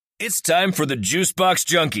It's time for the Juicebox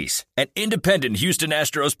Junkies, an independent Houston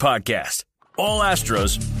Astros podcast. All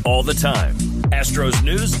Astros, all the time. Astros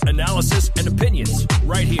news, analysis, and opinions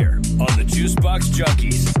right here on the Juicebox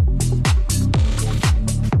Junkies.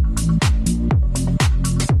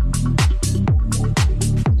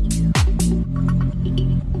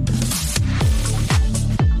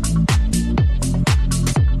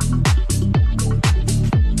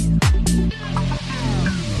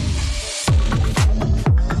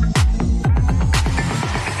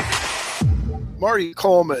 Marty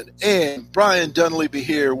Coleman and Brian Dunleavy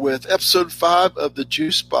here with episode 5 of the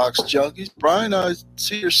Juicebox Junkies. Brian, I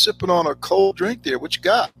see you're sipping on a cold drink there. What you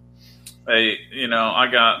got? Hey, I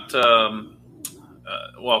got,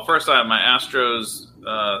 first I have my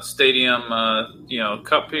Astros stadium,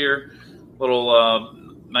 cup here. Little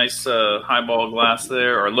nice highball glass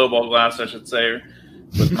there, or lowball glass, I should say,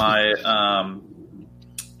 with my,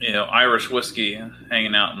 Irish whiskey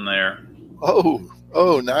hanging out in there.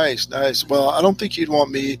 Oh, nice. Well, I don't think you'd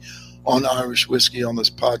want me on Irish whiskey on this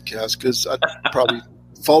podcast because I'd probably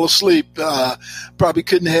fall asleep. Probably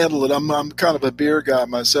couldn't handle it. I'm kind of a beer guy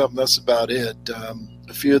myself, and that's about it.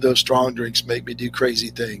 A few of those strong drinks make me do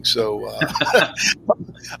crazy things, so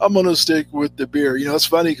I'm going to stick with the beer. It's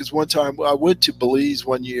funny because one time I went to Belize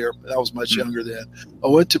one year, and I was much younger then. I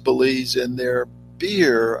went to Belize, and their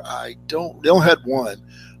beer, they only had one.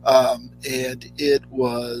 And it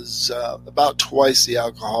was about twice the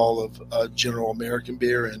alcohol of general American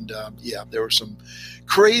beer. And, there were some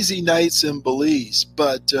crazy nights in Belize.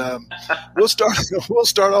 But we'll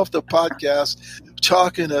start off the podcast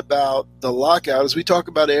talking about the lockout, as we talk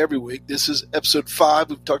about it every week. This is episode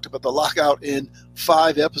 5. We've talked about the lockout in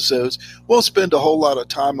 5 episodes. Won't spend a whole lot of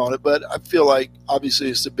time on it, but I feel like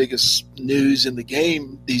obviously it's the biggest news in the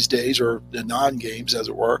game these days, or the non-games as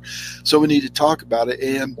it were. So we need to talk about it.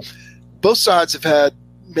 And both sides have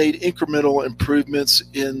made incremental improvements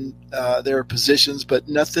in their positions, but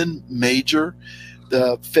nothing major.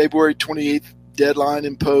 The February 28th deadline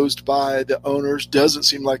imposed by the owners doesn't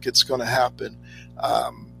seem like it's going to happen.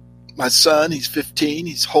 My son, he's 15.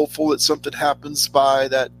 He's hopeful that something happens by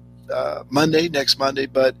that next Monday.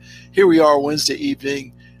 But here we are Wednesday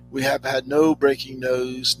evening. We have had no breaking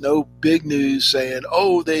news, no big news saying,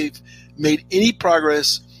 they've made any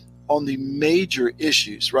progress on the major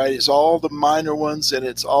issues, right? It's all the minor ones, and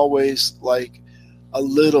it's always like a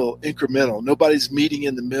little incremental. Nobody's meeting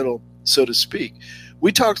in the middle, so to speak.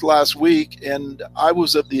 We talked last week, and I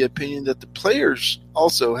was of the opinion that the players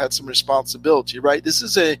also had some responsibility, right? This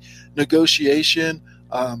is a negotiation,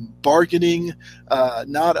 bargaining,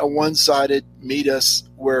 not a one-sided meet us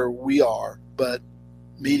where we are, but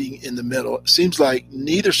meeting in the middle. It seems like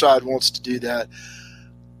neither side wants to do that.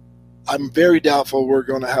 I'm very doubtful we're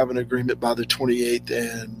going to have an agreement by the 28th,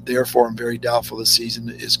 and therefore I'm very doubtful the season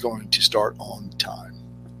is going to start on time.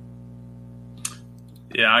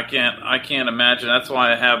 Yeah, I can't imagine. That's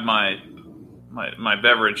why I have my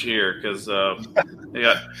beverage here, because they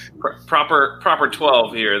got proper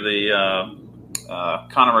 12 here. The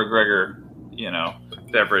Conor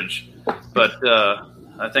McGregor, beverage. But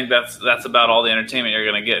I think that's about all the entertainment you're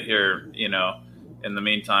going to get here, in the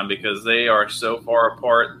meantime, because they are so far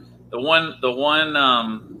apart. The one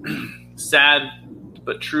sad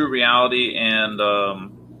but true reality, and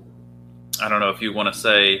I don't know if you want to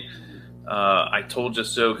say. I told you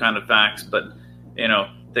so kind of facts, but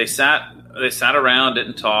they sat around,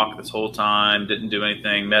 didn't talk this whole time, didn't do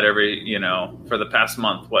anything, met every for the past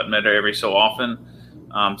month, met every so often.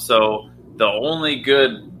 So the only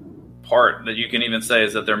good part that you can even say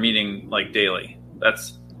is that they're meeting like daily.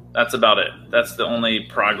 That's about it. That's the only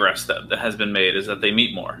progress that has been made, is that they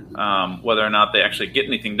meet more. Whether or not they actually get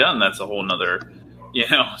anything done, that's a whole nother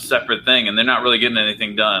separate thing, and they're not really getting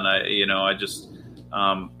anything done. I just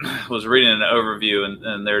was reading an overview,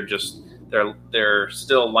 and they're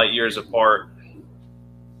still light years apart,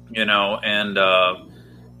 and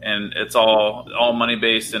it's all money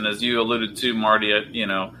based. And as you alluded to, Marty,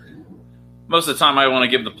 most of the time I want to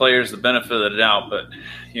give the players the benefit of the doubt, but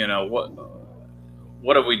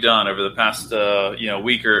what have we done over the past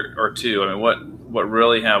week or two? I mean, what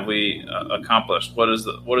really have we accomplished? What are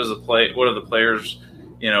the players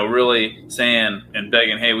really saying and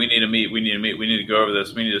begging, hey, we need to meet, we need to go over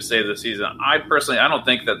this, we need to save the season? I don't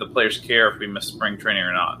think that the players care if we miss spring training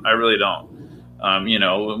or not. I really don't.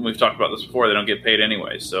 We've talked about this before, they don't get paid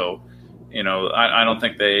anyway. So, I don't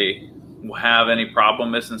think they will have any problem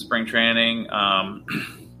missing spring training.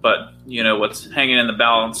 But, what's hanging in the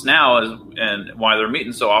balance now is, and why they're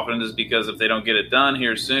meeting so often, is because if they don't get it done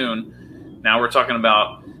here soon, now we're talking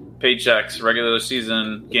about paychecks, regular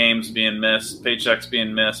season games being missed, paychecks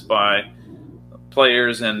being missed by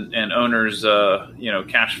players and owners,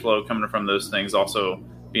 cash flow coming from those things also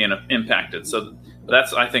being impacted. So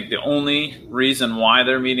that's, I think, the only reason why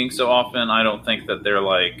they're meeting so often. I don't think that they're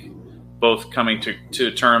like both coming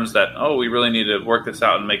to terms that, oh, we really need to work this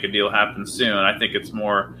out and make a deal happen soon. I think it's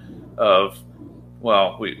more of,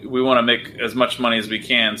 well, we want to make as much money as we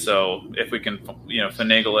can. So if we can,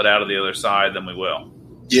 finagle it out of the other side, then we will.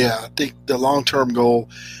 Yeah, I think the long-term goal,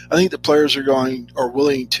 I think the players are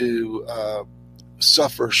willing to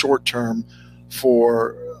suffer short-term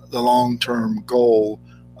for the long-term goal,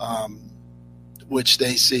 which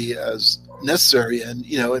they see as necessary. And,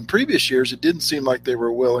 in previous years, it didn't seem like they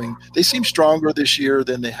were willing. They seem stronger this year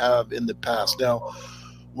than they have in the past. Now,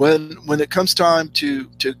 when it comes time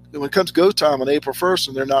when it comes go time on April 1st,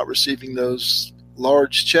 and they're not receiving those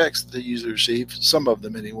large checks that they usually receive, some of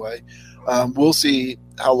them anyway, we'll see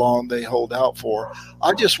how long they hold out for.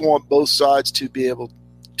 I just want both sides to be able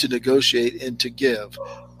to negotiate and to give.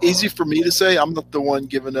 Easy for me to say, I'm not the one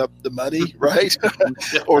giving up the money, right?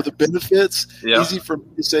 Or the benefits. Yeah. Easy for me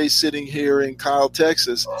to say sitting here in Kyle,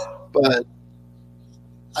 Texas, but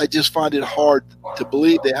I just find it hard to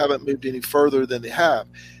believe they haven't moved any further than they have.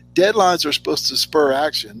 Deadlines are supposed to spur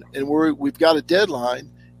action, and we've got a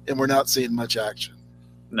deadline, and we're not seeing much action.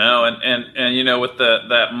 No, and with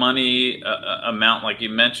that money amount, like you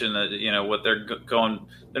mentioned, what they're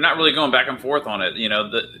not really going back and forth on it.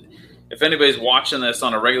 If anybody's watching this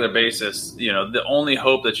on a regular basis, the only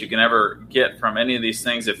hope that you can ever get from any of these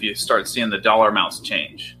things, if you start seeing the dollar amounts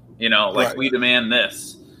change, right. We demand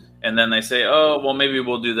this, and then they say, oh, well, maybe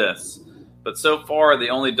we'll do this. But so far, the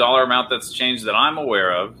only dollar amount that's changed that I'm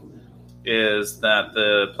aware of is that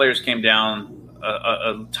the players came down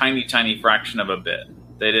a tiny, tiny fraction of a bit.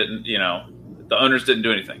 They didn't, the owners didn't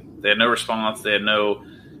do anything. They had no response. They had no,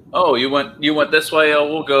 oh, you went this way. Oh,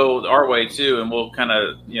 we'll go our way too, and we'll kind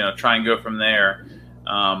of, try and go from there.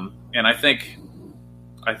 And I think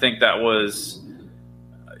that was,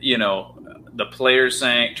 the players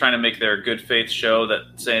trying to make their good faith show that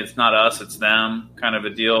say it's not us, it's them kind of a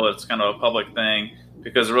deal. It's kind of a public thing,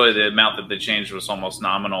 because really the amount that they changed was almost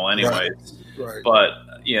nominal anyways. Right. But,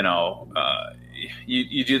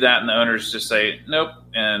 you do that and the owners just say, nope.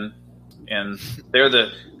 And they're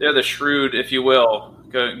the shrewd, if you will,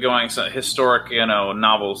 going some historic,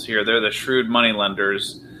 novels here. They're the shrewd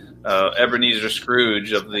moneylenders, Ebenezer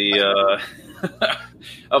Scrooge of the,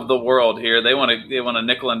 of the world here. They want to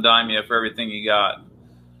nickel and dime you for everything you got.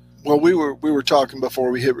 Well, we were talking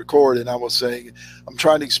before we hit record, and I was saying I'm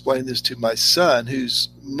trying to explain this to my son, who's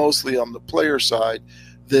mostly on the player side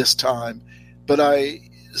this time. But I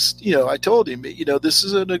told him, this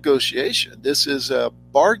is a negotiation. This is a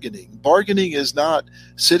bargaining. Bargaining is not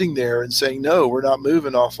sitting there and saying, no, we're not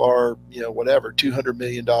moving off our, $200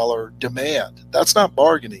 million demand. That's not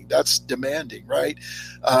bargaining. That's demanding, right?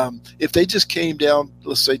 If they just came down,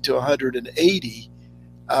 let's say, to 180,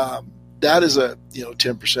 that is a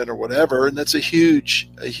 10% or whatever, and that's a huge.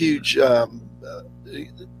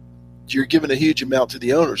 You're giving a huge amount to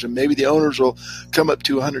the owners, and maybe the owners will come up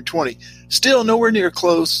to 120. Still nowhere near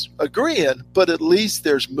close agreeing, but at least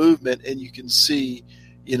there's movement, and you can see,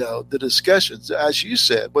 the discussions. As you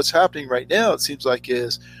said, what's happening right now, it seems like,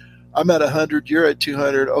 is I'm at 100, you're at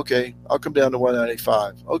 200. Okay, I'll come down to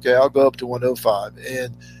 195. Okay, I'll go up to 105,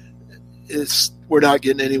 and we're not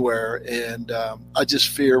getting anywhere. And I just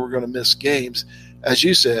fear we're going to miss games. As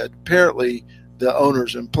you said, apparently the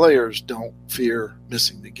owners and players don't fear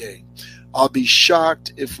missing the game. I'll be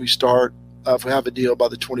shocked if we have a deal by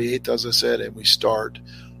the 28th, as I said, and we start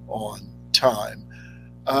on time.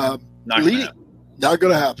 Not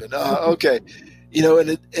going to happen. Okay.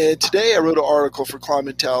 And today I wrote an article for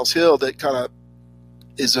Climbing Tal's Hill that kind of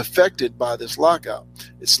is affected by this lockout.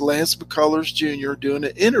 It's Lance McCullers Jr. doing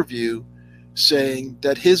an interview saying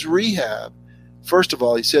that his rehab, first of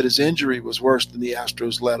all, he said his injury was worse than the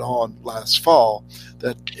Astros let on last fall,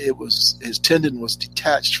 that his tendon was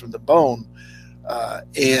detached from the bone,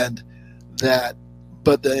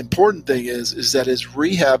 but the important thing is that his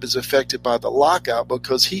rehab is affected by the lockout,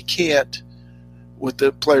 because he can't, with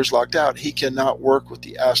the players locked out, he cannot work with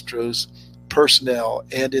the Astros personnel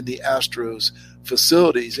and in the Astros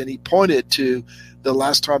facilities. And he pointed to the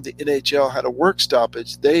last time the NHL had a work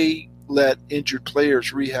stoppage, they let injured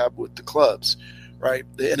players rehab with the clubs, right?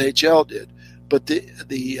 The NHL did, but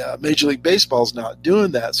the Major League Baseball is not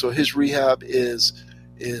doing that. So his rehab is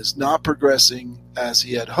not progressing as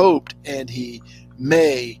he had hoped, and he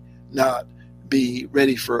may not be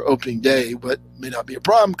ready for opening day, but may not be a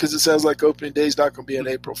problem, because it sounds like opening day is not going to be on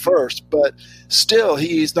April 1st. But still,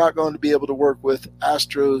 he's not going to be able to work with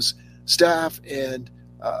Astros staff and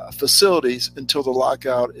facilities until the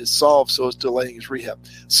lockout is solved, so it's delaying his rehab.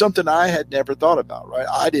 Something I had never thought about, right?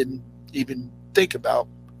 I didn't even think about,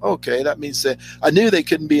 okay, that means that I knew they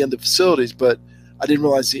couldn't be in the facilities, but I didn't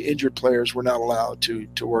realize the injured players were not allowed to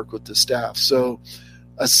work with the staff. So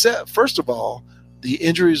first of all, the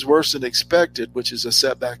injury is worse than expected, which is a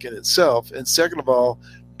setback in itself. And second of all,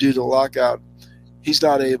 due to the lockout, he's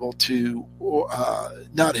not able to,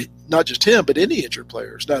 not just him, but any injured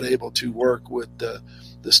player is not able to work with the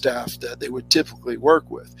staff that they would typically work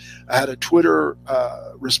with. I had a Twitter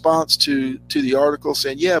response to the article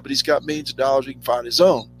saying, yeah, but he's got millions of dollars, he can find his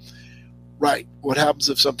own. Right. What happens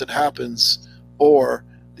if something happens or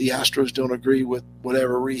the Astros don't agree with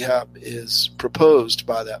whatever rehab is proposed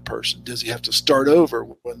by that person? Does he have to start over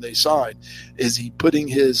when they sign? Is he putting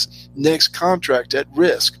his next contract at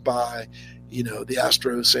risk by, the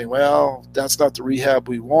Astros saying, well, that's not the rehab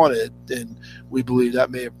we wanted, and we believe that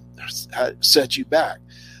may have set you back?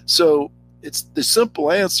 So it's the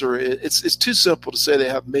simple answer. It's too simple to say they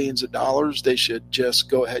have millions of dollars. They should just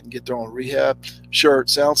go ahead and get their own rehab. Sure, it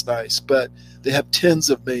sounds nice, but they have tens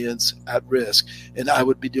of millions at risk, and I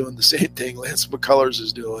would be doing the same thing Lance McCullers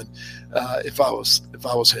is doing if I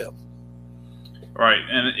was him. Right,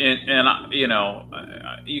 and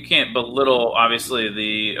you can't belittle obviously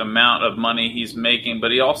the amount of money he's making,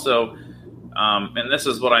 but he also, and this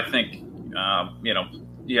is what I think,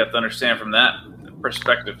 you have to understand from that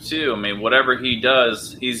perspective too. I mean, whatever he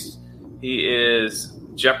does, he is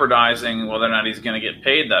jeopardizing whether or not he's going to get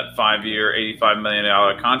paid that 5-year, $85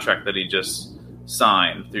 million contract that he just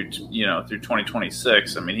signed through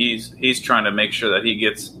 2026. I mean, he's trying to make sure that he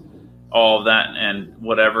gets all of that, and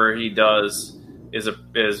whatever he does is a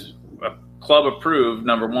club approved,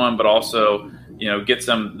 number one, but also gets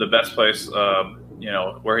him the best place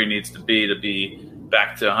where he needs to be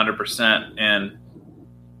back to 100%. And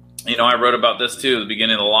I wrote about this too at the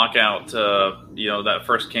beginning of the lockout. That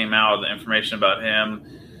first came out, the information about him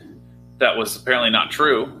that was apparently not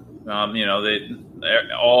true.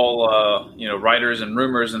 Writers and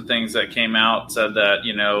rumors and things that came out said that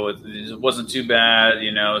it wasn't too bad.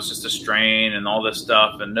 It's just a strain and all this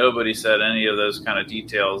stuff, and nobody said any of those kind of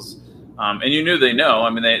details. And you knew they know.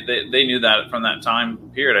 I mean, they knew that from that time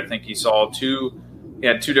period. I think he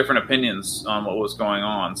had two different opinions on what was going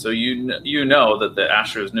on. So you know that the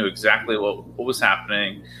Astros knew exactly what was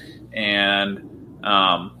happening, and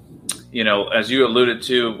as you alluded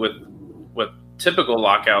to with typical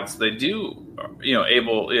lockouts, they do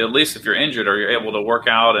able, at least if you're injured, or you're able to work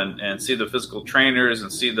out and see the physical trainers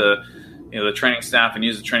and see the the training staff and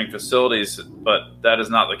use the training facilities. But that is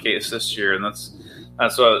not the case this year, and that's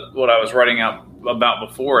what I was writing out about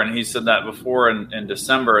before. And he said that before in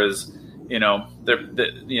December is. They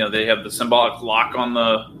have the symbolic lock on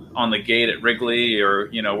the gate at Wrigley or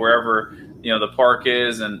wherever the park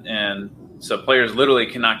is, and so players literally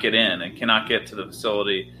cannot get in and cannot get to the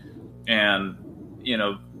facility. And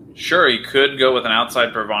sure, he could go with an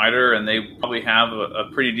outside provider, and they probably have a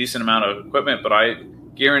pretty decent amount of equipment. But I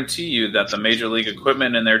guarantee you that the major league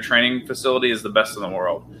equipment in their training facility is the best in the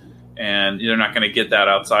world, and you're not going to get that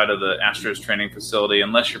outside of the Astros training facility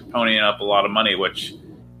unless you're ponying up a lot of money, which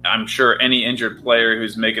I'm sure any injured player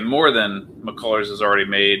who's making more than McCullers has already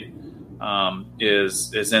made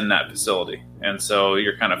is in that facility. And so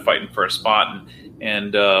you're kind of fighting for a spot.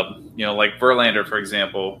 And like Verlander, for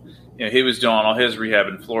example, he was doing all his rehab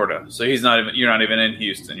in Florida. So you're not even in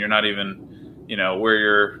Houston. You're not even,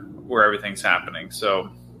 where everything's happening. So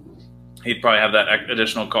he'd probably have that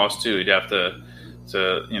additional cost too. He'd have to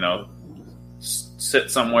sit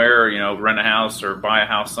somewhere, rent a house or buy a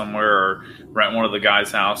house somewhere, or rent one of the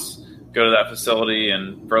guys' house, go to that facility.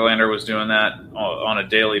 And Verlander was doing that on a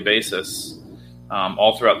daily basis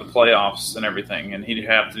all throughout the playoffs and everything. And he'd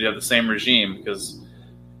have to have the same regime because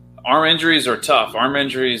arm injuries are tough. Arm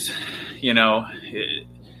injuries, that's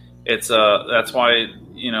why,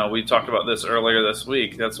 we talked about this earlier this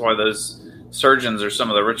week. That's why those surgeons are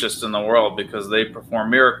some of the richest in the world, because they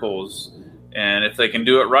perform miracles. And if they can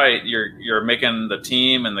do it right, you're making the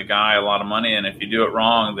team and the guy a lot of money. And if you do it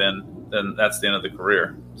wrong, then that's the end of the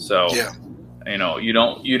career. So, yeah. You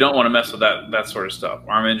don't want to mess with that sort of stuff.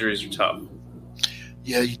 Arm injuries are tough.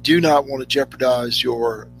 Yeah, you do not want to jeopardize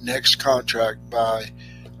your next contract by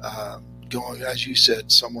going, as you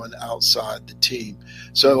said, someone outside the team.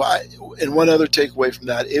 So, and one other takeaway from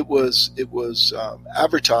that, it was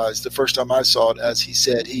advertised the first time I saw it, as he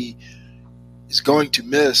said he is going to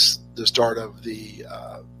miss the start of the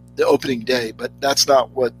opening day, but that's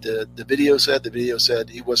not what the video said. The video said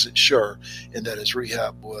he wasn't sure, and that his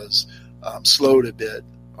rehab was slowed a bit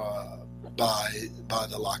by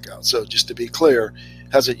the lockout. So just to be clear,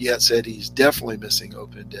 hasn't yet said he's definitely missing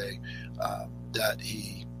opening day, that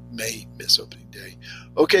he may miss opening day.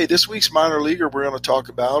 Okay, this week's minor leaguer we're going to talk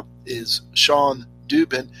about is Sean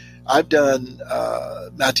Dubin. I've done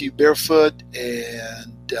Matthew Barefoot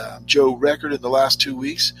and Joe Record in the last 2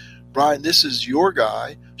 weeks. Brian, this is your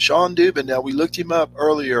guy, Sean Dubin. Now, we looked him up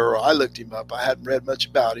earlier, or I looked him up. I hadn't read much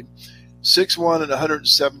about him. 6'1" and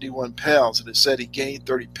 171 pounds, and it said he gained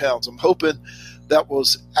 30 pounds. I'm hoping that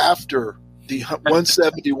was after the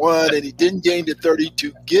 171, and he didn't gain to 30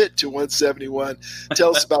 to get to 171.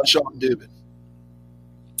 Tell us about Sean Dubin.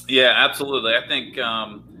 Yeah, absolutely. I think,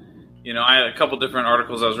 I had a couple different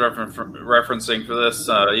articles I was referencing for this.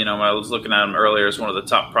 When I was looking at him earlier as one of the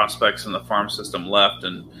top prospects in the farm system left,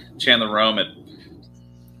 and Chandler Rome had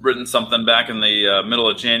written something back in the middle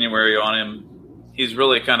of January on him. He's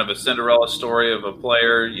really kind of a Cinderella story of a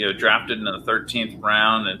player, drafted in the 13th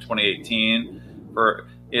round in 2018.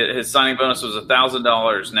 His signing bonus was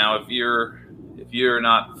 $1,000. Now, if you're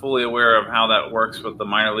not fully aware of how that works with the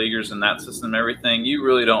minor leaguers and that system and everything, you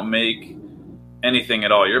really don't make anything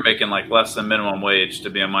at all. You're making like less than minimum wage to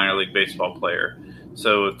be a minor league baseball player.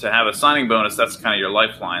 So to have a signing bonus, that's kind of your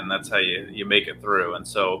lifeline. That's how you make it through. And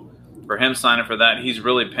so for him signing for that, he's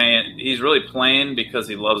really playing because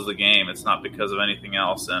he loves the game. It's not because of anything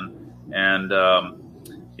else.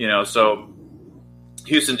 So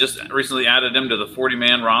Houston just recently added him to the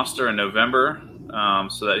 40-man roster in November,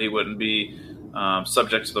 so that he wouldn't be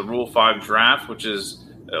subject to the Rule 5 draft, which is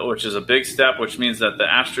a big step, which means that the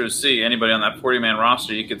Astros see anybody on that 40-man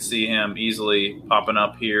roster. You could see him easily popping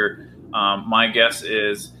up here. My guess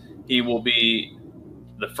is he will be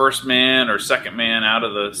the first man or second man out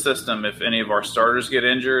of the system if any of our starters get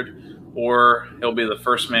injured, or he'll be the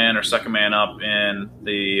first man or second man up in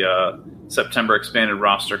the September expanded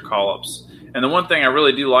roster call-ups. And the one thing I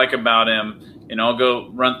really do like about him, I'll go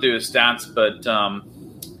run through his stats, but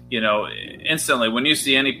instantly when you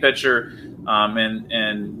see any pitcher,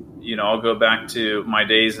 I'll go back to my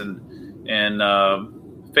days and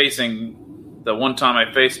facing the one time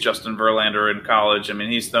I faced Justin Verlander in college. I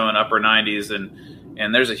mean, he's throwing upper 90s,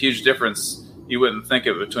 and there's a huge difference. You wouldn't think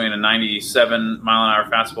it between a 97 mile an hour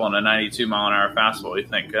fastball and a 92 mile an hour fastball. You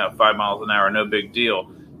think 5 miles an hour, no big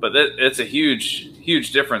deal. But it's a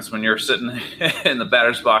huge difference when you're sitting in the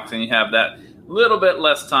batter's box and you have that little bit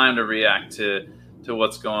less time to react to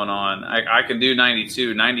what's going on. I can do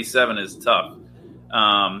 92. 97 is tough.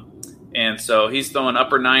 And so he's throwing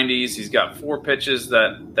upper 90s. He's got 4 pitches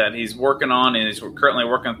that he's working on, and he's currently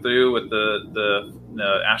working through with the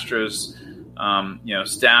Astros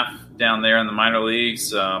staff down there in the minor leagues.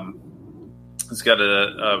 He's got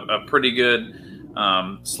a pretty good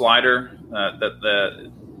slider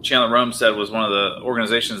that Chandler Rome said was one of the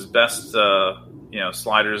organization's best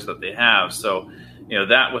sliders that they have. So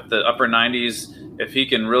that with the upper 90s, if he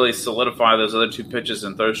can really solidify those other 2 pitches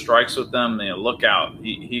and throw strikes with them, look out.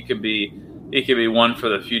 He could be one for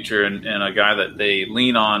the future, and a guy that they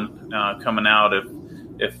lean on coming out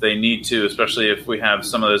if they need to, especially if we have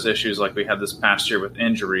some of those issues like we had this past year with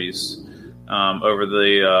injuries over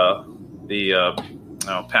the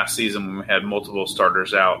past season when we had multiple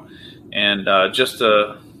starters out. And just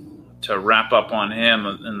to wrap up on him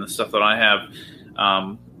and the stuff that I have,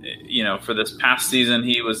 for this past season,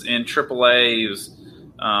 he was in AAA. He was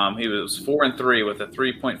 4-3 with a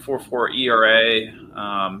 3.44 ERA,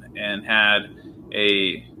 and had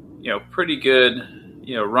a pretty good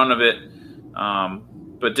run of it,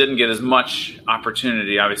 but didn't get as much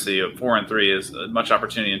opportunity. Obviously, 4-3 is as much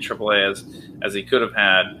opportunity in AAA as he could have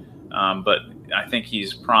had, but I think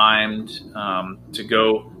he's primed to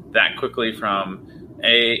go that quickly from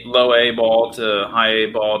low A ball to high A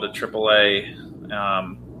ball to AAA.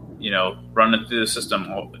 Running through the system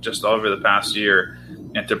just over the past year,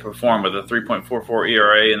 and to perform with a 3.44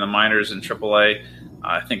 ERA in the minors and AAA,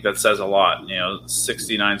 I think that says a lot.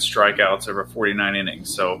 69 strikeouts over 49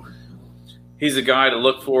 innings. So he's a guy to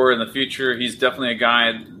look for in the future. He's definitely a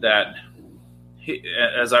guy that,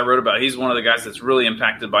 as I wrote about, he's one of the guys that's really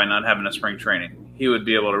impacted by not having a spring training. He would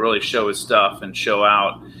be able to really show his stuff and show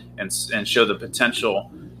out and show the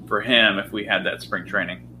potential for him if we had that spring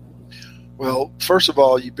training. Well, first of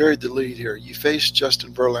all, you buried the lead here. You faced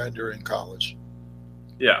Justin Verlander in college.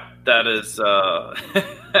 Yeah, that is.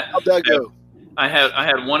 How'd that go? I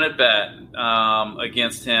had one at bat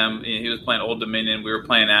against him. He was playing Old Dominion. We were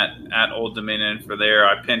playing at Old Dominion for there.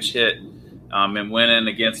 I pinch hit and went in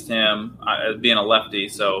against him, being a lefty,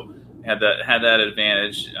 so had that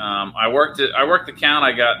advantage. I worked the count.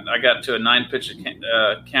 I got to a 9-pitch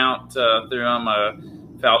count through him. I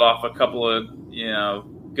fouled off a couple of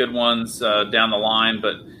good ones down the line,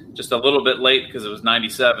 but just a little bit late because it was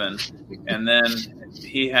 97. And then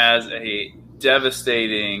he has a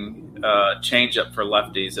devastating changeup for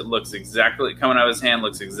lefties. It looks exactly coming out of his hand,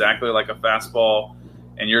 looks exactly like a fastball.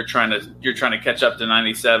 And you're trying to catch up to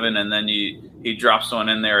 97, and then he drops one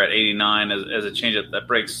in there at 89 as a changeup that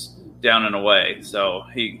breaks down and away. So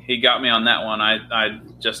he got me on that one. I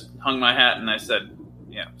just hung my hat and I said,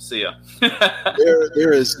 yeah, see ya.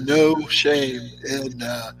 there is no shame in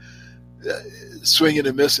swinging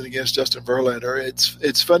and missing against Justin Verlander.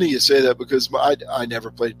 It's funny you say that because I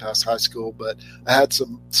never played past high school, but I had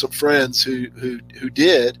some friends who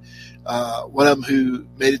did. One of them who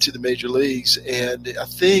made it to the major leagues, and I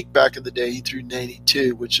think back in the day he threw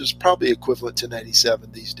 92, which is probably equivalent to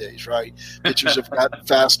 97 these days, right? Pitchers have gotten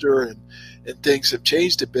faster and things have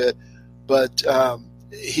changed a bit. But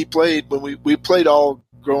he played when we played all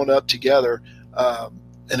growing up together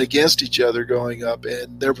and against each other growing up.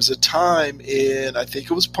 And there was a time in, I think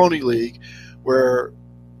it was Pony League, where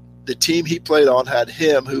the team he played on had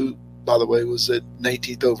him, who, by the way, was a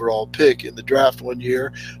 19th overall pick in the draft one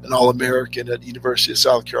year, an All-American at University of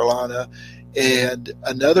South Carolina, and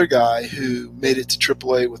another guy who made it to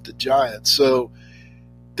AAA with the Giants. So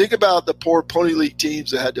think about the poor Pony League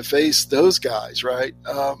teams that had to face those guys, right?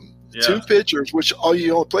 Two pitchers, which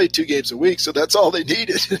you only played 2 games a week, so that's all they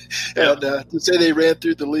needed. And to say they ran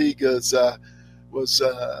through the league was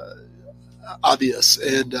obvious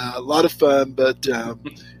and a lot of fun, but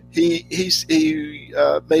he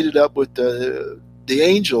made it up with the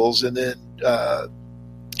Angels, and then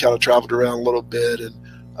kind of traveled around a little bit, and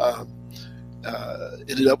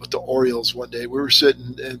ended up with the Orioles one day. We were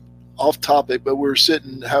sitting, and off topic, but we were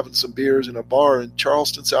sitting having some beers in a bar in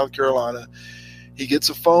Charleston, South Carolina. He gets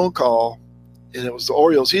a phone call, and it was the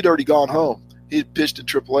Orioles. He'd already gone home. He had pitched in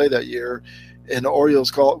AAA that year, and the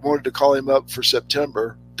Orioles wanted to call him up for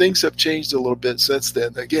September. Things have changed a little bit since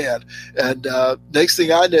then again. And next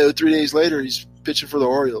thing I know, 3 days later, he's pitching for the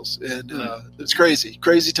Orioles. And it's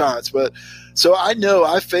crazy times. But so I know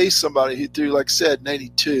I faced somebody who threw, like I said,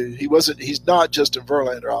 92. He's not Justin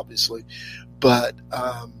Verlander, obviously, but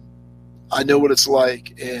I know what it's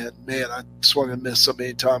like. And man, I swung and missed so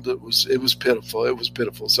many times. It was pitiful. It was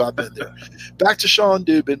pitiful. So I've been there. Back to Sean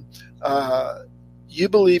Dubin. You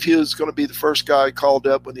believe he was going to be the first guy called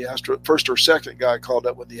up when first or second guy called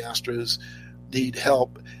up when the Astros need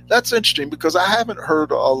help. That's interesting because I haven't heard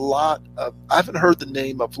the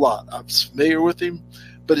name of Lott. I'm familiar with him,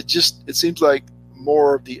 but it seems like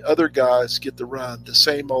more of the other guys get the run. The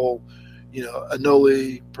same old,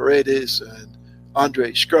 Anoli, Paredes, and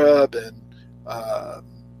Andre Scrub, and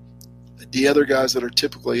the other guys that are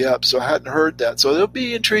typically up. So I hadn't heard that. So it'll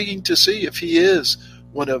be intriguing to see if he is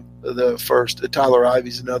one of the first. Tyler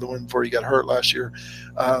Ivey's another one before he got hurt last year.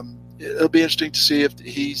 It'll be interesting to see if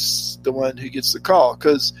he's the one who gets the call,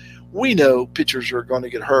 because we know pitchers are going to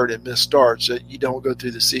get hurt and miss starts. That you don't go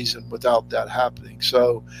through the season without that happening.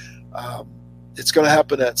 So it's going to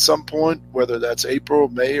happen at some point, whether that's April,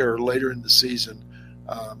 May, or later in the season.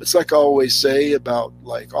 It's like I always say about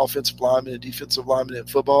like offensive linemen and defensive linemen in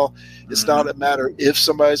football. It's not a matter if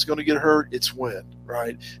somebody's going to get hurt, it's when,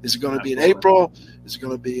 right? Is it going to be in April? Is it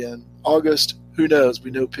going to be in August? Who knows? We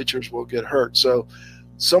know pitchers will get hurt. So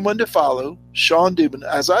someone to follow, Sean Dubin.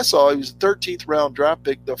 As I saw, he was the 13th round draft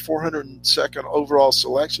pick, the 402nd overall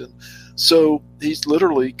selection. So he's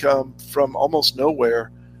literally come from almost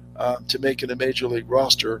nowhere to making a major league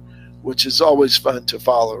roster, which is always fun to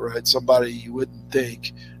follow, right? Somebody you wouldn't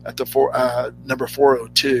think at the number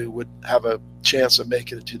 402 would have a chance of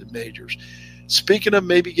making it to the majors. Speaking of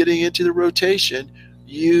maybe getting into the rotation,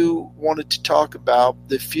 you wanted to talk about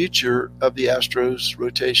the future of the Astros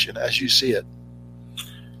rotation as you see it.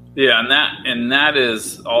 Yeah, and that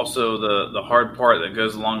is also the hard part that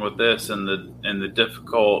goes along with this, and the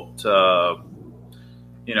difficult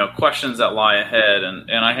questions that lie ahead.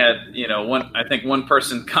 And I had one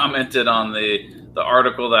person commented on the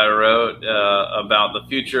article that I wrote about the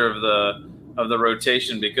future of the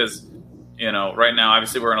rotation, because right now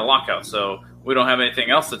obviously we're in a lockout, so we don't have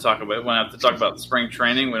anything else to talk about. We don't have to talk about spring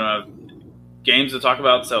training. We don't have games to talk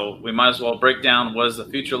about, so we might as well break down what does the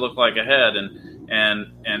future look like ahead.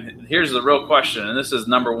 And here's the real question, and this is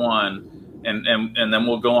number one, and then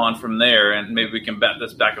we'll go on from there, and maybe we can bet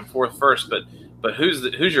this back and forth first. But who's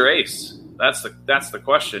your ace? That's the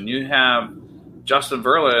question. You have Justin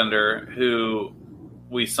Verlander, who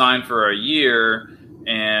we signed for a year,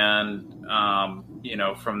 and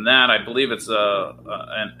from that, I believe it's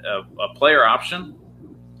a player option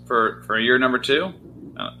for year number 2,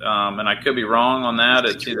 and I could be wrong on that.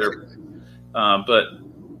 It's either,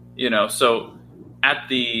 so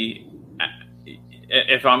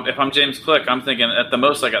if I'm James Click, I'm thinking at the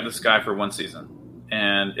most I got this guy for one season,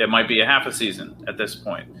 and it might be a half a season at this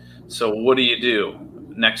point. So what do you do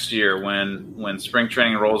next year when spring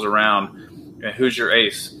training rolls around? Who's your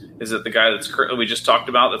ace? Is it the guy we just talked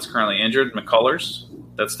about that's currently injured, McCullers,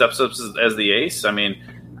 that steps up as the ace? I mean,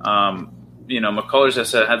 McCullers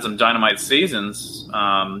has had some dynamite seasons,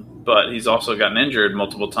 but he's also gotten injured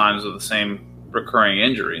multiple times with the same recurring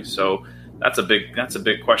injury. So that's a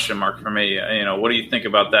big question mark for me. What do you think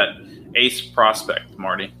about that ace prospect,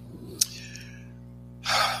 Marty?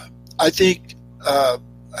 I think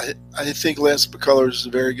Lance McCullers is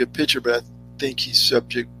a very good pitcher, but I think he's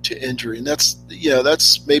subject to injury, and that's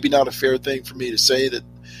maybe not a fair thing for me to say, that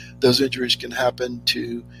those injuries can happen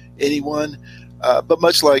to anyone. But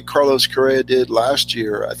much like Carlos Correa did last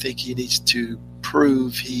year, I think he needs to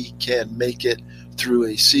prove he can make it through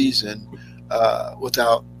a season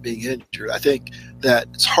without being injured. I think that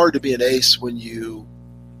it's hard to be an ace when you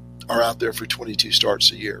are out there for 22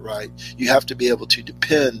 starts a year, right? You have to be able to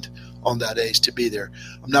depend on that ace to be there.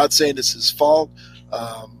 I'm not saying it's his fault.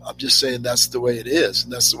 I'm just saying that's the way it is,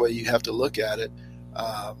 and that's the way you have to look at it.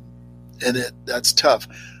 That's tough.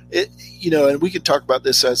 And we can talk about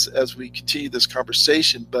this as we continue this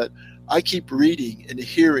conversation, but I keep reading and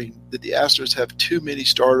hearing that the Astros have too many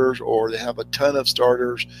starters, or they have a ton of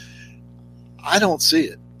starters. I don't see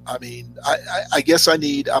it. I mean, I guess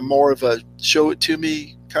I'm more of a show it to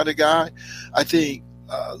me kind of guy. I think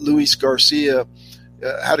Luis Garcia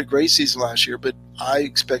had a great season last year, but I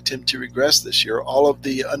expect him to regress this year. All of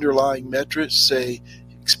the underlying metrics say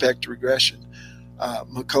expect regression.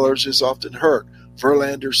 McCullers is often hurt.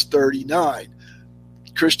 Verlander's 39.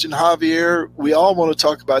 Christian Javier, we all want to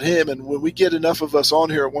talk about him, and when we get enough of us on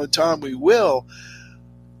here at one time, we will.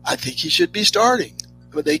 I think he should be starting,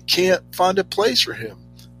 but they can't find a place for him.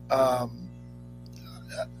 Back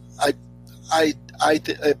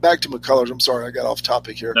to McCullers. I'm sorry, I got off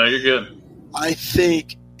topic here. No, you're good. I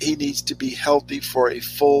think he needs to be healthy for a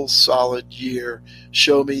full, solid year.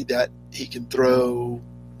 Show me that he can throw,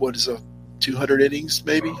 200 innings,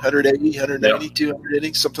 maybe 180, 190, yep. 200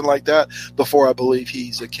 innings, something like that, before I believe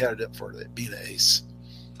he's a candidate for being an ace.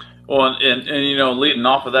 Well, and leading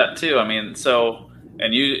off of that too, I mean,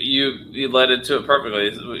 and you led into it perfectly.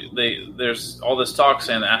 There's all this talk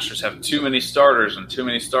saying the Astros have too many starters,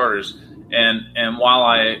 and while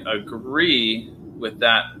I agree with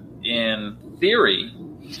that in theory,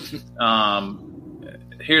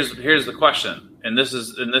 here's the question. And this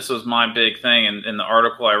was my big thing in the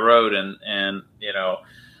article I wrote, and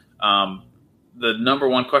the number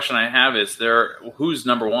one question I have is who's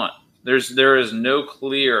number one? There is no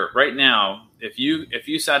clear right now. If you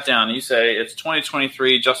sat down and you say it's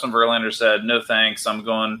 2023, Justin Verlander said no thanks. I'm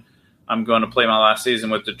going to play my last season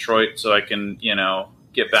with Detroit so I can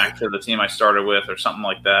get back to the team I started with or something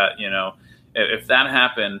like that. If that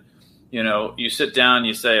happened. You sit down and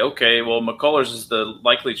you say, okay, well, McCullers is the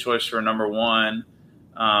likely choice for number one.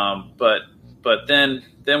 But then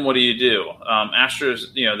what do you do?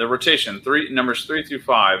 Astros, the rotation, numbers 3 through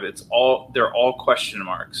 5, they're all question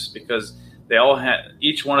marks because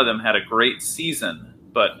each one of them had a great season,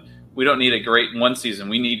 but we don't need a great one season.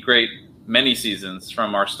 We need great many seasons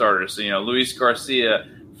from our starters. So, Luis Garcia,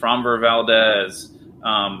 Framber Valdez,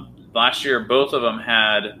 last year, both of them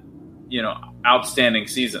had, outstanding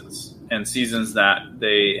seasons. And seasons that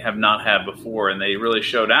they have not had before, and they really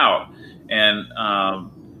showed out. And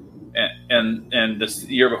this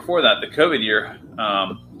year before that, the COVID year,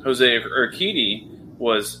 Jose Urquidy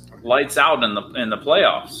was lights out in the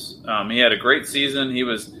playoffs. He had a great season. He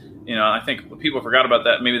was, I think people forgot about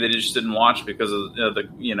that. Maybe they just didn't watch because of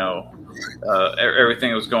everything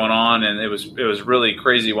that was going on, and it was really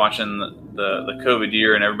crazy watching the COVID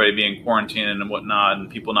year and everybody being quarantined and whatnot, and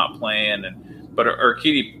people not playing. But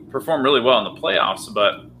Urquidy performed really well in the playoffs.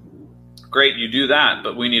 But great, you do that,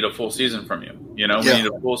 but we need a full season from you. We need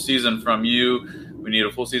a full season from you. We need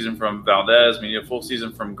a full season from Valdez. We need a full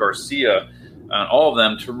season from Garcia, all of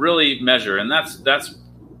them to really measure. And that's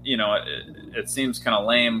it seems kind of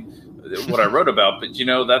lame what I wrote about, but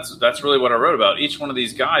that's really what I wrote about. Each one of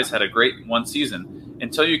these guys had a great one season.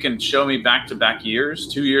 Until you can show me back-to-back years,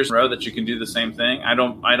 2 years in a row that you can do the same thing, I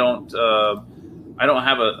don't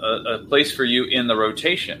have a place for you in the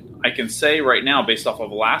rotation. I can say right now, based off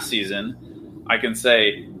of last season, I can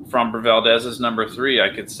say Framber Valdez is number 3. I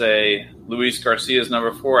could say Luis Garcia is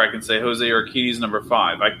number 4. I can say Jose Urquidy is number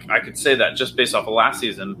 5. I could say that just based off of last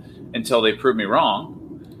season until they prove me wrong.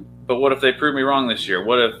 But what if they prove me wrong this year?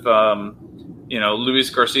 What if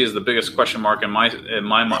Luis Garcia is the biggest question mark in my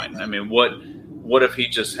mind? I mean, what what if he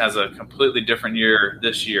just has a completely different year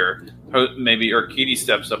this year? Maybe Urquidy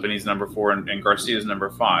steps up and he's number 4 and Garcia's number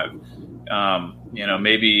 5.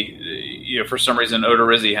 Maybe for some reason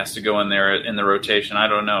Odorizzi has to go in there in the rotation. I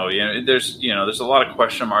don't know. There's a lot of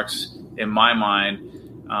question marks in my mind.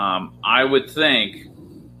 I would think,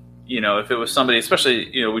 if it was somebody,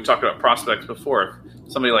 especially, we talked about prospects before,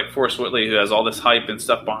 somebody like Forrest Whitley who has all this hype and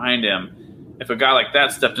stuff behind him. If a guy like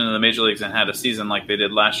that stepped into the major leagues and had a season like they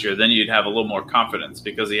did last year, then you'd have a little more confidence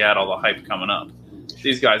because he had all the hype coming up.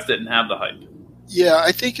 These guys didn't have the hype. Yeah,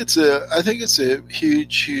 I think it's a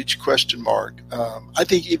huge question mark. I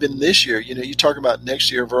think even this year, you talk about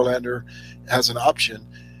next year, Verlander has an option.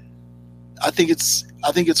 I think it's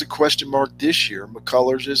a question mark this year.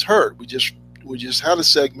 McCullers is hurt. We just had a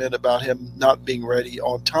segment about him not being ready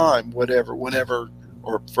on time, whenever,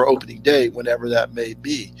 or for opening day, whenever that may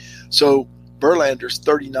be. So Verlander's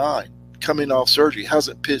 39, coming off surgery,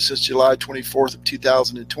 hasn't pitched since July 24th of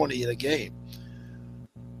 2020 in a game.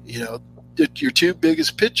 Your two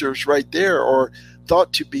biggest pitchers right there are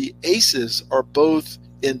thought to be aces, are both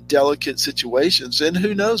in delicate situations, and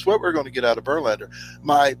who knows what we're going to get out of Verlander.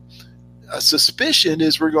 My suspicion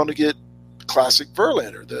is we're going to get classic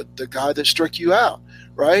Verlander, the guy that struck you out,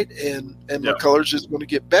 right? And McCullers is going to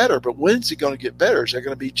get better, but when's he going to get better? Is that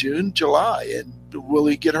going to be June, July? And will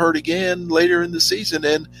he get hurt again later in the season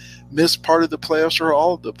and miss part of the playoffs or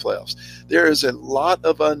all of the playoffs? There is a lot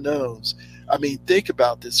of unknowns. I mean, think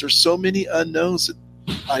about this. There's so many unknowns. That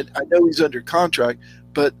I know he's under contract,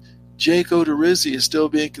 but Jake Odorizzi is still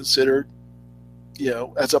being considered,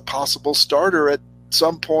 as a possible starter at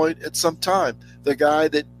some point, at some time. The guy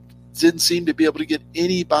that didn't seem to be able to get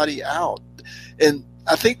anybody out. And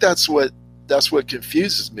I think that's what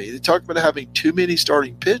confuses me. They talk about having too many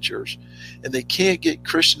starting pitchers, and they can't get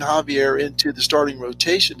Christian Javier into the starting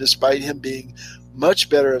rotation despite him being much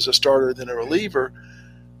better as a starter than a reliever.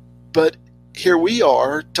 But here we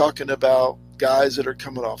are talking about guys that are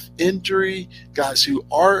coming off injury, guys who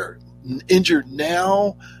are injured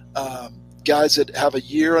now, guys that have a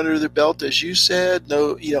year under their belt, as you said.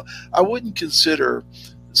 No, I wouldn't consider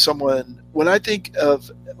someone, when I think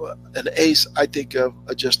of an ace, I think of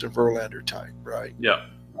a Justin Verlander type, right? Yeah.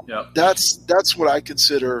 That's what I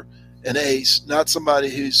consider an ace, not somebody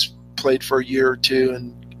who's played for a year or two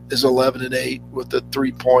and is 11-8 with a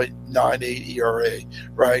 3.98 ERA,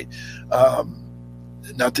 right?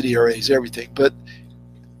 Not that ERA is everything, but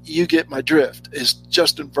you get my drift. It's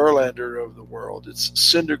Justin Verlander of the world. It's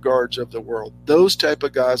Syndergaards of the world. Those type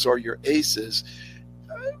of guys are your aces,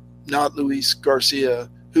 not Luis Garcia,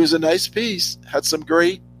 who's a nice piece, had some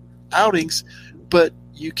great outings, but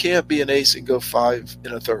you can't be an ace and go 5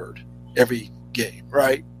 1/3 every game,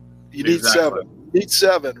 right? You need Exactly. 7. You need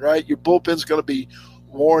 7, right? Your bullpen's going to be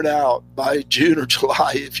worn out by June or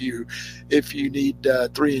July if you need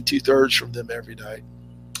 3 2/3 from them every night.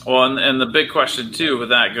 Well, and the big question too with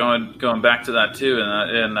that, going back to that too,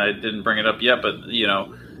 and I didn't bring it up yet, but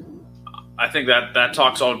I think that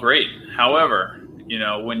talk's all great. However,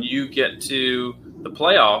 when you get to the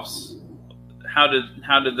playoffs, how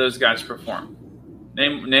did those guys perform?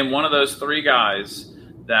 Name one of those 3 guys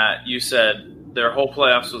that you said their whole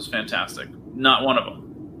playoffs was fantastic. Not one of them.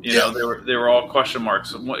 They were all question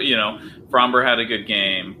marks. Fromber had a good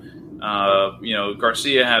game.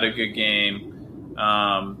 Garcia had a good game.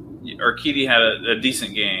 Urquidy had a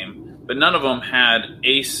decent game, but none of them had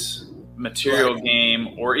ace material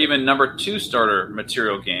game or even number 2 starter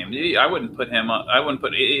material game. I wouldn't put him up. I wouldn't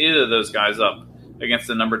put either of those guys up against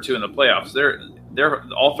the number 2 in the playoffs. They're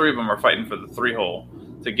all 3 of them are fighting for the 3-hole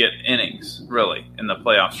to get innings really in the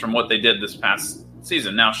playoffs from what they did this past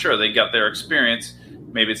season. Now, sure, they got their experience.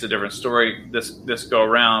 Maybe it's a different story this go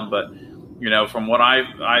around, but from what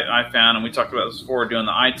I found, and we talked about this before doing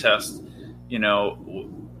the eye test,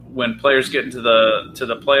 when players get into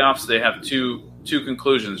the playoffs, they have two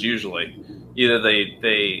conclusions usually. Either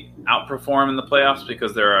they outperform in the playoffs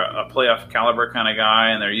because they're a playoff caliber kind of guy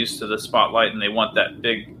and they're used to the spotlight and they want that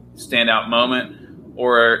big standout moment,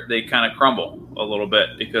 or they kind of crumble a little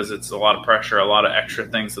bit because it's a lot of pressure, a lot of extra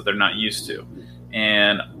things that they're not used to.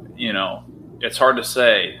 And, it's hard to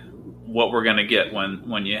say what we're going to get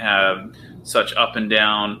when you have such up and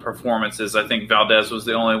down performances. I think Valdez was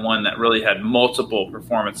the only one that really had multiple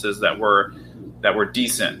performances that were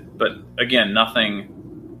decent, but again,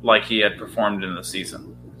 nothing like he had performed in the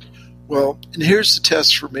season. Well, and here's the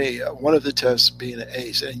test for me. One of the tests being an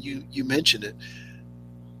ace, and you mentioned it.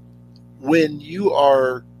 When you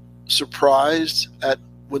are surprised at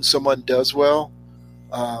when someone does well,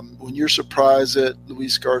 When you're surprised that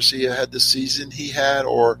Luis Garcia had the season he had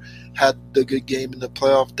or had the good game in the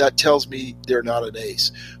playoff, that tells me they're not an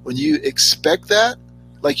ace. When you expect that,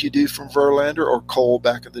 like you do from Verlander or Cole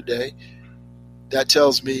back in the day, that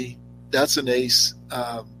tells me that's an ace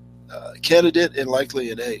candidate and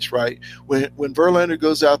likely an ace, right? When Verlander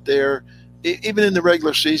goes out there, even in the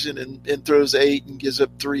regular season, and throws 8 and gives up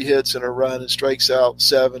 3 hits and a run and strikes out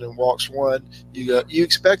 7 and walks 1, you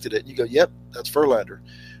expected it. You go, yep, that's Verlander.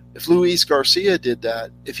 If Luis Garcia did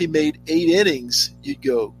that, if he made 8 innings, you'd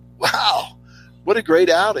go, wow, what a great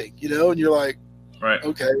outing, and you're like, right,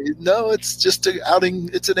 okay, no, it's just an outing.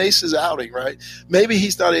 It's an ace's outing, right? Maybe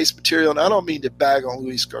he's not ace material, and I don't mean to bag on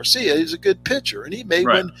Luis Garcia. He's a good pitcher, and he may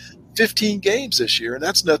win 15 games this year, and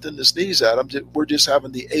that's nothing to sneeze at. We're just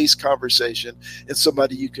having the ace conversation and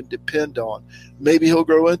somebody you can depend on. Maybe he'll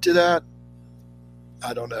grow into that.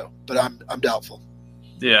 I don't know, but I'm doubtful.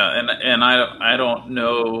 Yeah, and I don't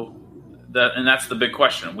know that, and that's the big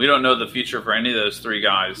question. We don't know the future for any of those 3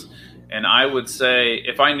 guys. And I would say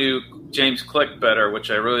if I knew James Click better,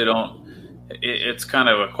 which I really don't, it's kind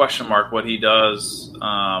of a question mark what he does,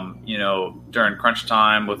 during crunch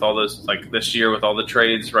time with all those, like this year with all the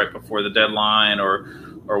trades right before the deadline,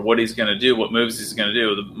 or what he's going to do, what moves he's going to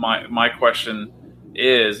do. My question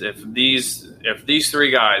is if these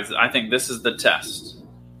 3 guys, I think this is the test.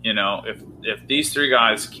 If these 3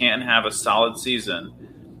 guys can't have a solid season,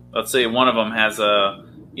 let's say one of them has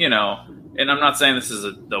and I'm not saying this is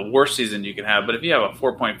the worst season you can have, but if you have a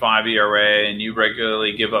 4.5 ERA and you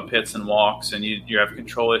regularly give up hits and walks and you have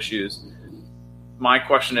control issues, my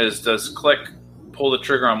question is, does Click pull the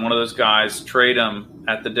trigger on one of those guys, trade him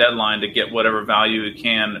at the deadline to get whatever value he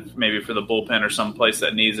can, maybe for the bullpen or someplace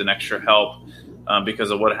that needs an extra help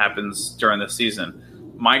because of what happens during the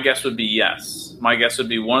season? My guess would be yes. My guess would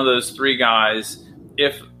be one of those 3 guys,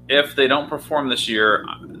 if they don't perform this year,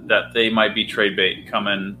 that they might be trade bait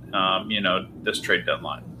coming, this trade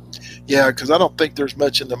deadline. Yeah, because I don't think there's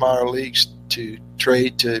much in the minor leagues to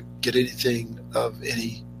trade to get anything of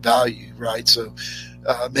any value, right? So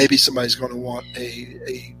maybe somebody's going to want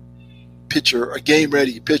a pitcher, a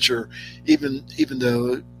game-ready pitcher, even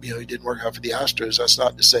though he didn't work out for the Astros. That's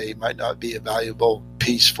not to say he might not be a valuable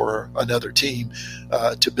piece for another team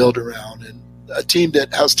to build around, and a team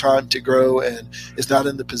that has time to grow and is not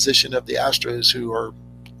in the position of the Astros, who are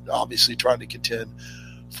obviously trying to contend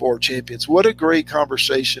for champions. What a great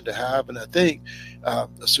conversation to have. And I think,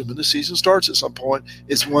 assuming the season starts at some point,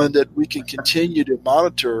 it's one that we can continue to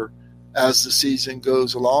monitor as the season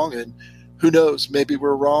goes along. And who knows, maybe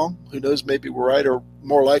we're wrong. Who knows, maybe we're right, or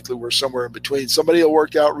more likely we're somewhere in between. Somebody will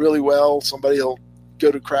work out really well. Somebody will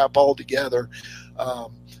go to crap altogether.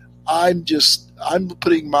 I'm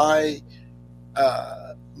putting my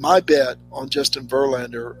bet on Justin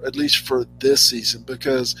Verlander, at least for this season,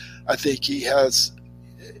 because I think he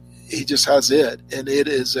just has it, and it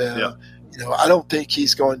is I don't think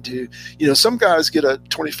he's going to, some guys get a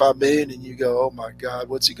 $25 million and you go, oh my God,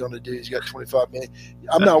 what's he going to do? He's got $25 million.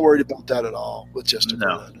 I'm not worried about that at all with Justin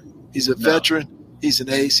Verlander. He's a veteran. He's an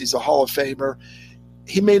ace. He's a Hall of Famer.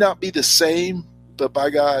 He may not be the same, but by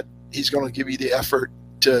God, he's going to give you the effort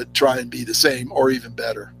to try and be the same or even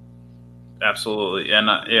better. Absolutely, and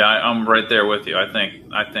I'm right there with you. I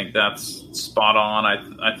think that's spot on.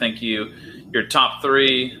 I think your top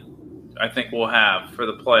 3, I think we'll have for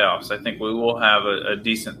the playoffs. I think we will have a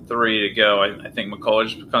decent 3 to go. I think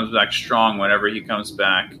McCullers comes back strong whenever he comes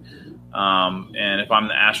back. And if I'm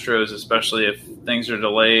the Astros, especially if things are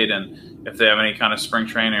delayed and if they have any kind of spring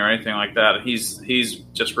training or anything like that, he's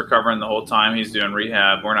just recovering the whole time. He's doing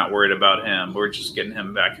rehab. We're not worried about him. We're just getting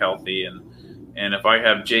him back healthy. And if I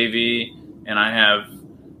have JV and I have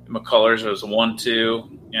McCullers as a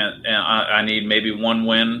 1-2, and I need maybe 1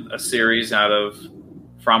 win a series out of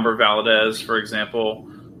Framber Valdez, for example,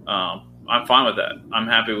 I'm fine with that. I'm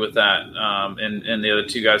happy with that. And the other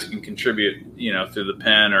 2 guys can contribute, through the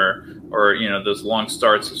pen or those long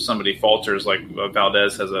starts if somebody falters, like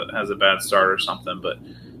Valdez has a bad start or something. But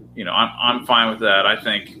I'm fine with that. I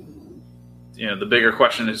think the bigger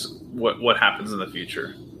question is what happens in the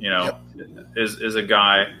future. Is a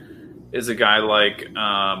guy like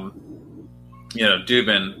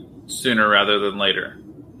Dubin sooner rather than later.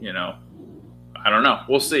 I don't know.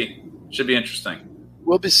 We'll see. Should be interesting.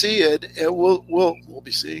 We'll be seeing, and we'll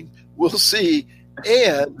be seeing. We'll see.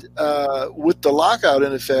 And with the lockout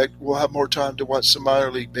in effect, we'll have more time to watch some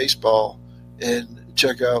minor league baseball and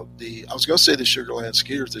check out I was going to say the Sugarland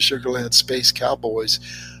Skiers, the Sugarland Space Cowboys.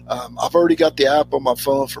 I've already got the app on my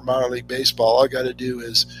phone for minor league baseball. All I got to do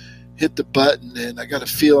is hit the button, and I got a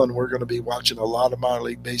feeling we're going to be watching a lot of minor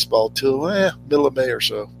league baseball till middle of May or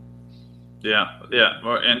so. Yeah,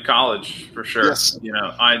 or in college for sure. Yes.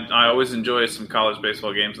 I always enjoy some college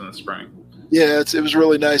baseball games in the spring. Yeah, it was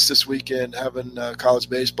really nice this weekend having college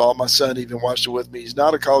baseball. My son even watched it with me. He's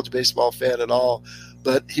not a college baseball fan at all,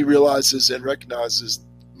 but he realizes and recognizes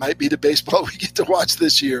might be the baseball we get to watch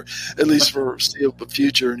this year, at least for the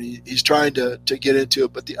future. And he's trying to get into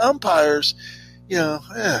it. But the umpires, he's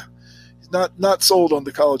not sold on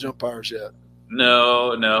the college umpires yet.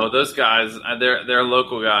 No, those guys, they're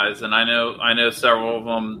local guys, and I know several of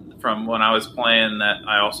them from when I was playing that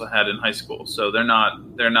I also had in high school. So they're not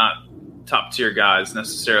top tier guys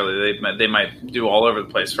necessarily. They might do all over the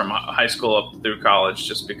place from high school up through college,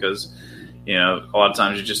 just because a lot of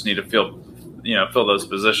times you just need to fill those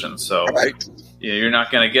positions. So right. You're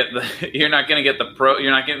not going to get the pro.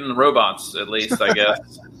 You're not getting the robots, at least, I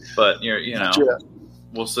guess. But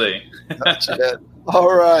we'll see.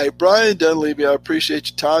 All right, Brian Dunleavy, I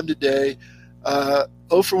appreciate your time today.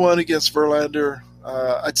 0 for 1 against Verlander.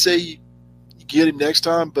 I'd say you get him next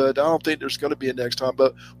time, but I don't think there's going to be a next time.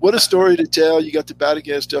 But what a story to tell. You got to bat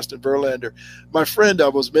against Justin Verlander. My friend I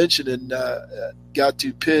was mentioning got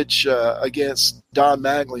to pitch against Don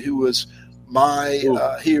Mattingly, who was my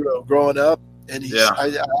hero growing up. And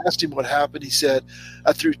I asked him what happened. He said,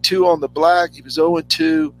 I threw 2 on the black. He was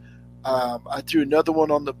 0-2. I threw another one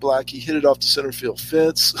on the black. He hit it off the center field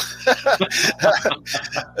fence.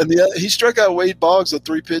 And he struck out Wade Boggs on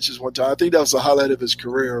 3 pitches one time. I think that was the highlight of his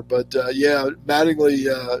career. But, Mattingly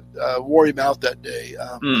wore him out that day.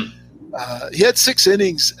 He had 6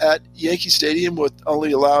 innings at Yankee Stadium with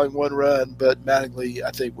only allowing 1 run, but Mattingly, I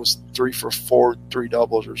think, was 3 for 4, 3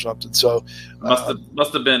 doubles or something. So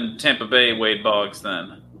must have been Tampa Bay Wade Boggs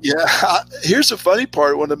then. Yeah, here's the funny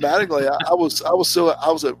part. When the Mattingly, I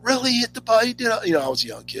was like, really hit the ball? He did. I was a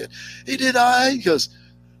young kid. He did. He goes,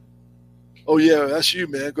 oh yeah, that's you,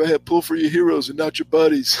 man. Go ahead, pull for your heroes and not your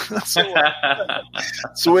buddies. That's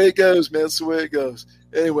the way it goes, man. That's the way it goes.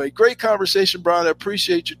 Anyway, great conversation, Brian. I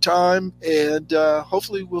appreciate your time, and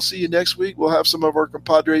hopefully we'll see you next week. We'll have some of our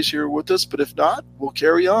compadres here with us, but if not, we'll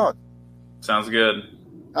carry on. Sounds good.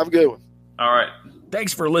 Have a good one. All right.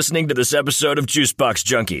 Thanks for listening to this episode of Juicebox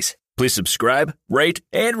Junkies. Please subscribe, rate,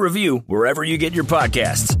 and review wherever you get your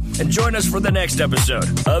podcasts. And join us for the next episode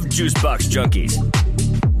of Juicebox Junkies.